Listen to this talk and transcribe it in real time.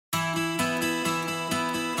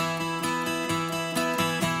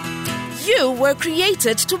You were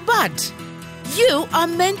created to bud. You are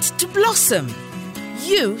meant to blossom.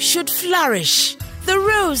 You should flourish. The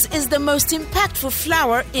rose is the most impactful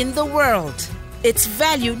flower in the world. Its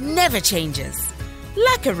value never changes.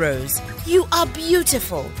 Like a rose, you are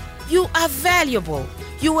beautiful. You are valuable.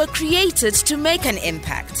 You were created to make an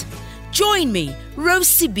impact. Join me, Rose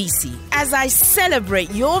Sibisi, as I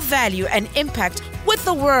celebrate your value and impact with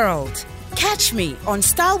the world. Catch me on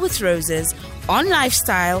Style with Roses, on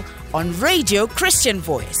Lifestyle, on Radio Christian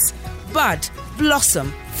Voice. Bud,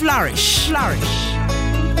 blossom, flourish, flourish.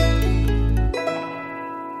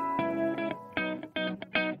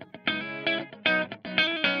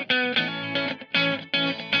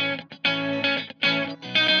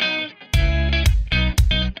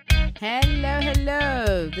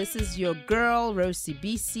 Hello. This is your girl, Rosie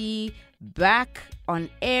BC, back on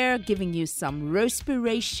air, giving you some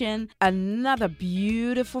Rosepiration. Another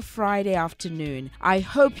beautiful Friday afternoon. I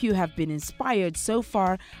hope you have been inspired so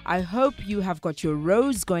far. I hope you have got your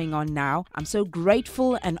rose going on now. I'm so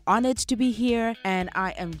grateful and honored to be here, and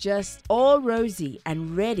I am just all rosy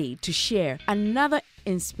and ready to share another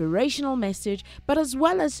inspirational message, but as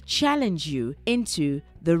well as challenge you into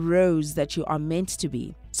the rose that you are meant to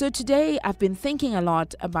be. So today I've been thinking a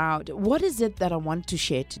lot about what is it that I want to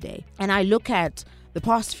share today. And I look at the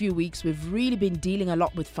past few weeks, we've really been dealing a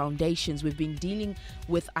lot with foundations. We've been dealing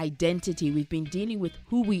with identity. We've been dealing with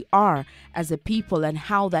who we are as a people and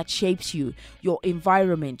how that shapes you, your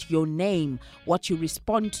environment, your name, what you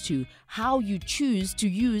respond to, how you choose to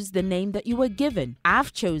use the name that you were given.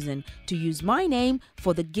 I've chosen to use my name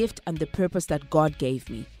for the gift and the purpose that God gave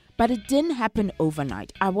me. But it didn't happen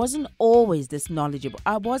overnight. I wasn't always this knowledgeable.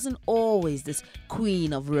 I wasn't always this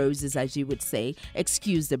queen of roses, as you would say.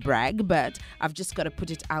 Excuse the brag, but I've just got to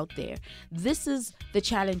put it out there. This is the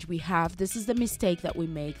challenge we have. This is the mistake that we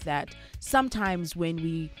make, that sometimes when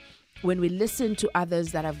we listen to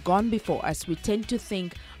others that have gone before us, we tend to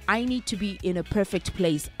think, I need to be in a perfect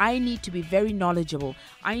place. I need to be very knowledgeable.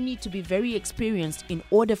 I need to be very experienced in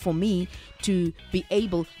order for me to be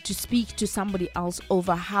able to speak to somebody else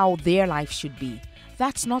over how their life should be.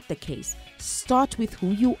 That's not the case. Start with who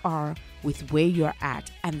you are, with where you're at.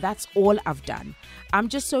 And that's all I've done. I'm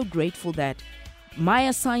just so grateful that my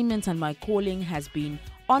assignment and my calling has been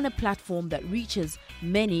on a platform that reaches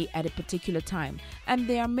many at a particular time. And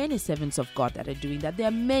there are many servants of God that are doing that. There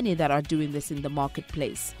are many that are doing this in the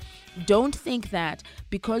marketplace. Don't think that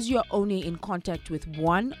because you're only in contact with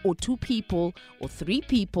one or two people or three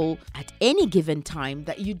people at any given time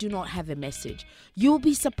that you do not have a message. You'll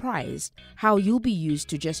be surprised how you'll be used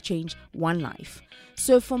to just change one life.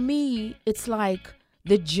 So for me, it's like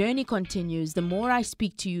the journey continues. The more I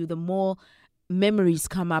speak to you, the more memories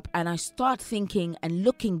come up, and I start thinking and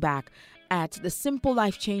looking back at the simple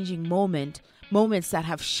life-changing moments that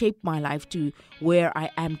have shaped my life to where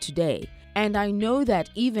I am today. And I know that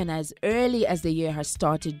even as early as the year has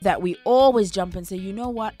started, that we always jump and say, you know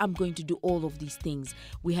what, I'm going to do all of these things.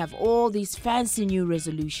 We have all these fancy new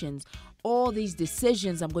resolutions, all these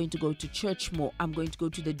decisions. I'm going to go to church more. I'm going to go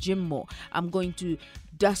to the gym more. I'm going to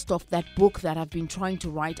dust off that book that I've been trying to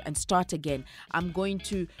write and start again. I'm going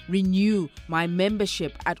to renew my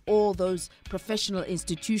membership at all those professional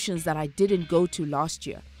institutions that I didn't go to last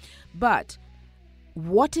year. But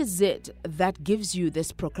what is it that gives you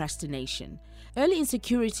this procrastination? Early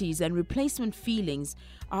insecurities and replacement feelings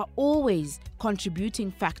are always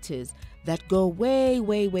contributing factors that go way,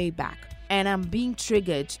 way, way back. And I'm being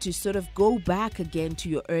triggered to sort of go back again to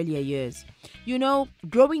your earlier years. You know,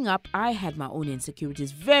 growing up, I had my own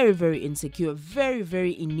insecurities, very, very insecure, very,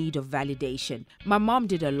 very in need of validation. My mom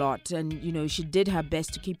did a lot, and, you know, she did her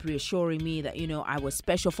best to keep reassuring me that, you know, I was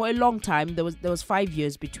special. For a long time, there was 5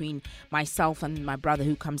 years between myself and my brother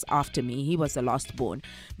who comes after me. He was the last born.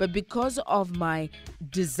 But because of my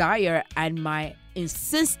desire and my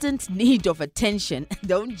insistent need of attention,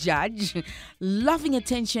 don't judge, loving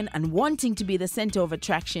attention and wanting to be the center of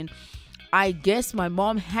attraction, I guess my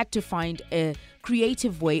mom had to find a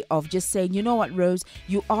creative way of just saying, you know what, Rose,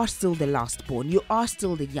 you are still the last born. You are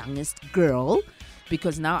still the youngest girl,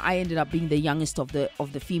 because now I ended up being the youngest of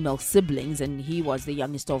the female siblings, and he was the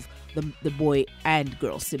youngest of the boy and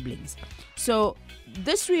girl siblings. So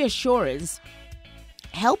this reassurance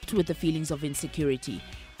helped with the feelings of insecurity,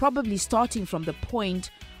 probably starting from the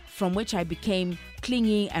point from which I became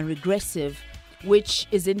clingy and regressive, which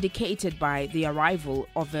is indicated by the arrival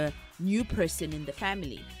of a new person in the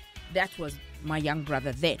family. That was my young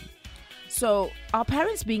brother then. So our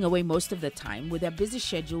parents being away most of the time with their busy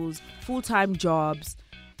schedules, full-time jobs,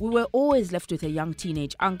 we were always left with a young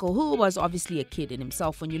teenage uncle who was obviously a kid in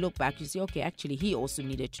himself. When you look back, you say, okay, actually he also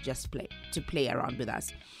needed to just play around with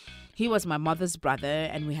us. He was my mother's brother,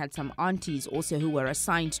 and we had some aunties also who were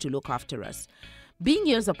assigned to look after us. Being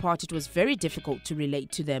years apart, it was very difficult to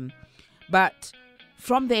relate to them. But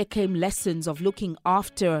from there came lessons of looking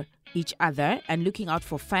after each other and looking out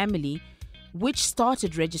for family, which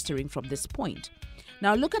started registering from this point.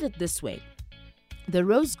 Now look at it this way. The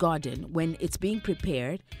rose garden, when it's being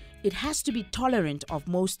prepared, it has to be tolerant of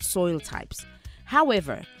most soil types.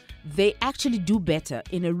 However, they actually do better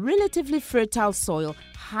in a relatively fertile soil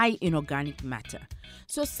high in organic matter.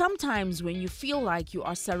 So sometimes when you feel like you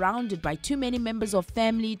are surrounded by too many members of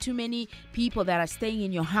family, too many people that are staying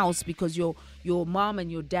in your house because your mom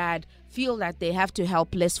and your dad feel that they have to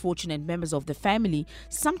help less fortunate members of the family,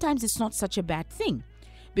 sometimes it's not such a bad thing.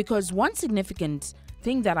 Because one significant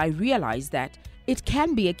thing that I realized that it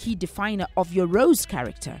can be a key definer of your rose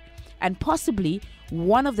character, and possibly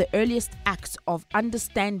one of the earliest acts of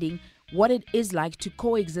understanding what it is like to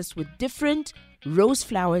coexist with different rose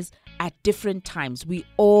flowers at different times. We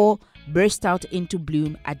all burst out into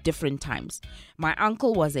bloom at different times. My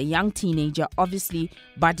uncle was a young teenager, obviously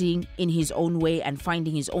budding in his own way and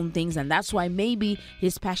finding his own things, and that's why maybe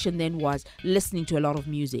his passion then was listening to a lot of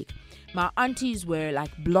music. My aunties were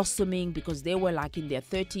like blossoming because they were like in their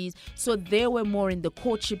 30s, so they were more in the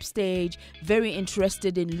courtship stage, very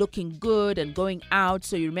interested in looking good and going out.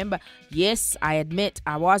 So you remember, yes, I admit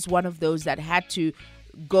I was one of those that had to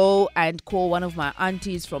go and call one of my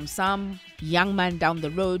aunties from some young man down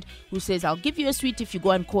the road who says, I'll give you a sweet if you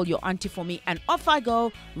go and call your auntie for me. And off I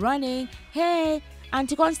go running. Hey,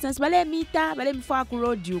 Auntie Constance,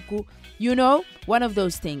 you know, one of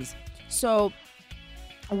those things. So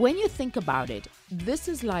when you think about it, this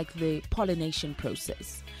is like the pollination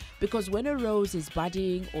process. Because when a rose is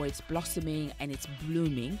budding or it's blossoming and it's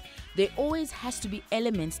blooming, there always has to be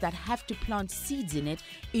elements that have to plant seeds in it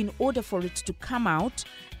in order for it to come out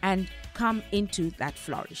and come into that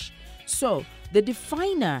flourish. So the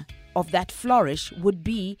definer of that flourish would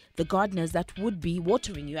be the gardeners that would be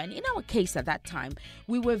watering you. And in our case at that time,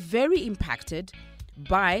 we were very impacted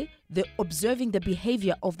by observing the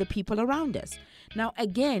behavior of the people around us. Now,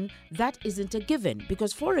 again, that isn't a given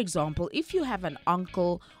because, for example, if you have an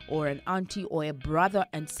uncle or an auntie or a brother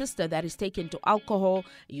and sister that is taken to alcohol,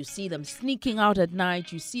 you see them sneaking out at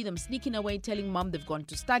night, you see them sneaking away telling mom they've gone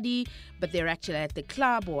to study, but they're actually at the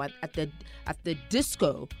club or at the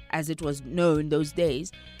disco, as it was known those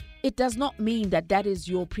days, it does not mean that that is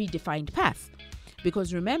your predefined path.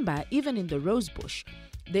 Because remember, even in the rose bush,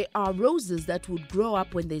 there are roses that would grow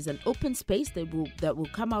up when there's an open space, that will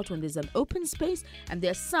come out when there's an open space, and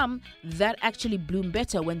there are some that actually bloom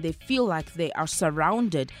better when they feel like they are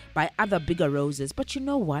surrounded by other bigger roses. But you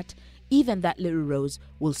know what? Even that little rose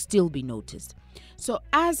will still be noticed. So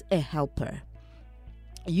as a helper,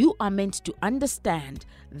 you are meant to understand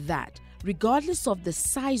that regardless of the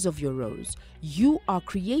size of your rose, you are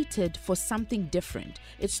created for something different.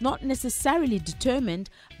 It's not necessarily determined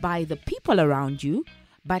by the people around you,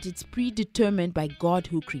 but it's predetermined by God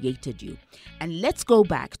who created you. And let's go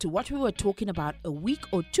back to what we were talking about a week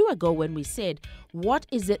or two ago when we said, what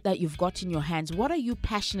is it that you've got in your hands? What are you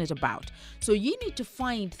passionate about? So you need to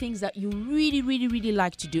find things that you really, really, really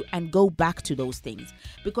like to do and go back to those things.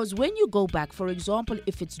 Because when you go back, for example,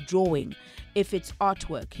 if it's drawing, if it's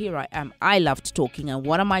artwork, here I am. I loved talking, and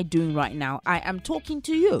what am I doing right now? I am talking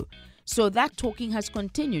to you. So that talking has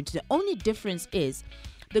continued. The only difference is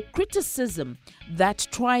the criticism that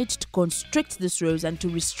tried to constrict this rose and to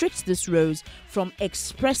restrict this rose from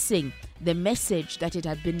expressing the message that it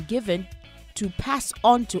had been given to pass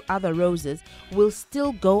on to other roses will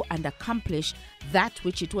still go and accomplish that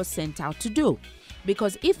which it was sent out to do.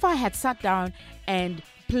 Because if I had sat down and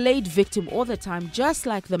played victim all the time, just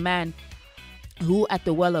like the man who at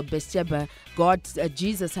the well of Bethesda,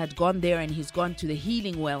 Jesus had gone there and he's gone to the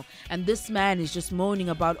healing well. And this man is just moaning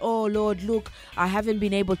about, oh Lord, look, I haven't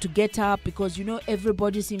been able to get up because,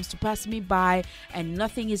 everybody seems to pass me by and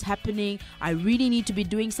nothing is happening. I really need to be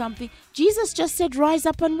doing something. Jesus just said, rise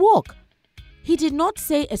up and walk. He did not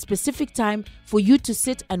say a specific time for you to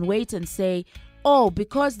sit and wait and say, oh,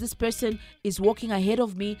 because this person is walking ahead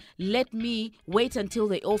of me, let me wait until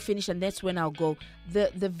they all finish and that's when I'll go.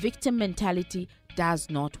 The victim mentality does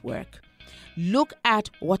not work. Look at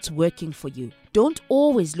what's working for you. Don't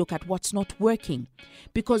always look at what's not working.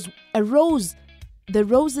 Because the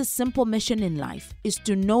rose's simple mission in life is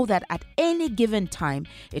to know that at any given time,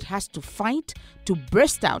 it has to fight to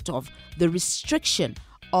burst out of the restriction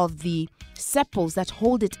of the sepals that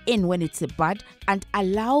hold it in when it's a bud and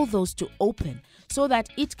allow those to open so that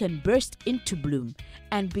it can burst into bloom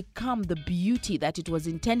and become the beauty that it was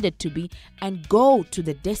intended to be and go to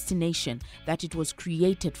the destination that it was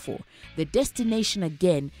created for. The destination,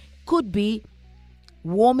 again, could be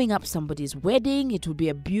warming up somebody's wedding. It would be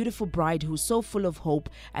a beautiful bride who's so full of hope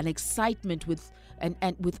and excitement with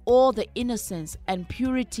all the innocence and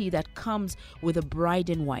purity that comes with a bride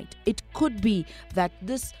in white. It could be that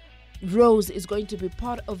this rose is going to be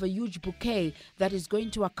part of a huge bouquet that is going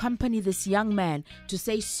to accompany this young man to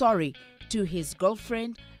say sorry to his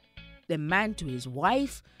girlfriend, the man to his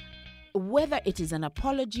wife, whether it is an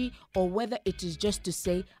apology or whether it is just to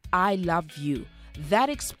say, I love you. That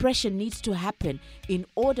expression needs to happen in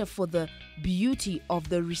order for the beauty of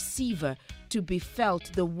the receiver to be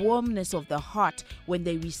felt, the warmness of the heart when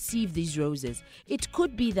they receive these roses. It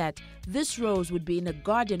could be that this rose would be in a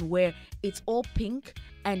garden where it's all pink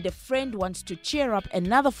and a friend wants to cheer up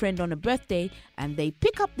another friend on a birthday, and they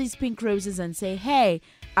pick up these pink roses and say, hey,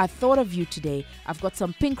 I thought of you today. I've got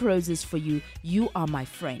some pink roses for you. You are my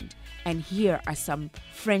friend. And here are some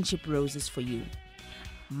friendship roses for you.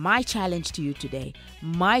 My challenge to you today,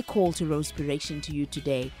 my call to Rosepiration to you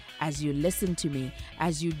today, as you listen to me,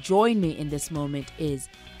 as you join me in this moment, is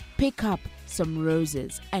pick up some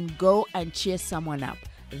roses and go and cheer someone up.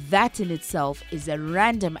 That in itself is a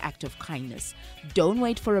random act of kindness. Don't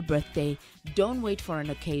wait for a birthday. Don't wait for an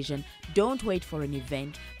occasion. Don't wait for an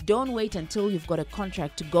event. Don't wait until you've got a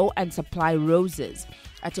contract to go and supply roses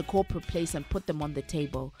at a corporate place and put them on the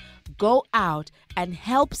table. Go out and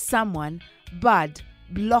help someone bud,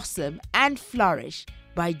 blossom, and flourish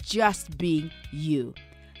by just being you.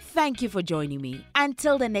 Thank you for joining me.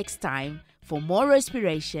 Until the next time, for more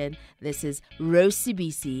Rosepiration, this is Rose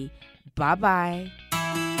CBC. Bye-bye.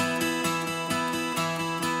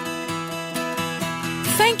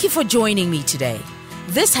 Thank you for joining me today.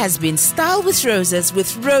 This has been Style with Roses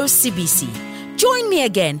with Rose CBC. Join me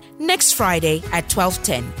again next Friday at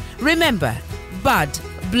 12:10. Remember, bud,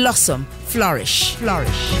 blossom, flourish.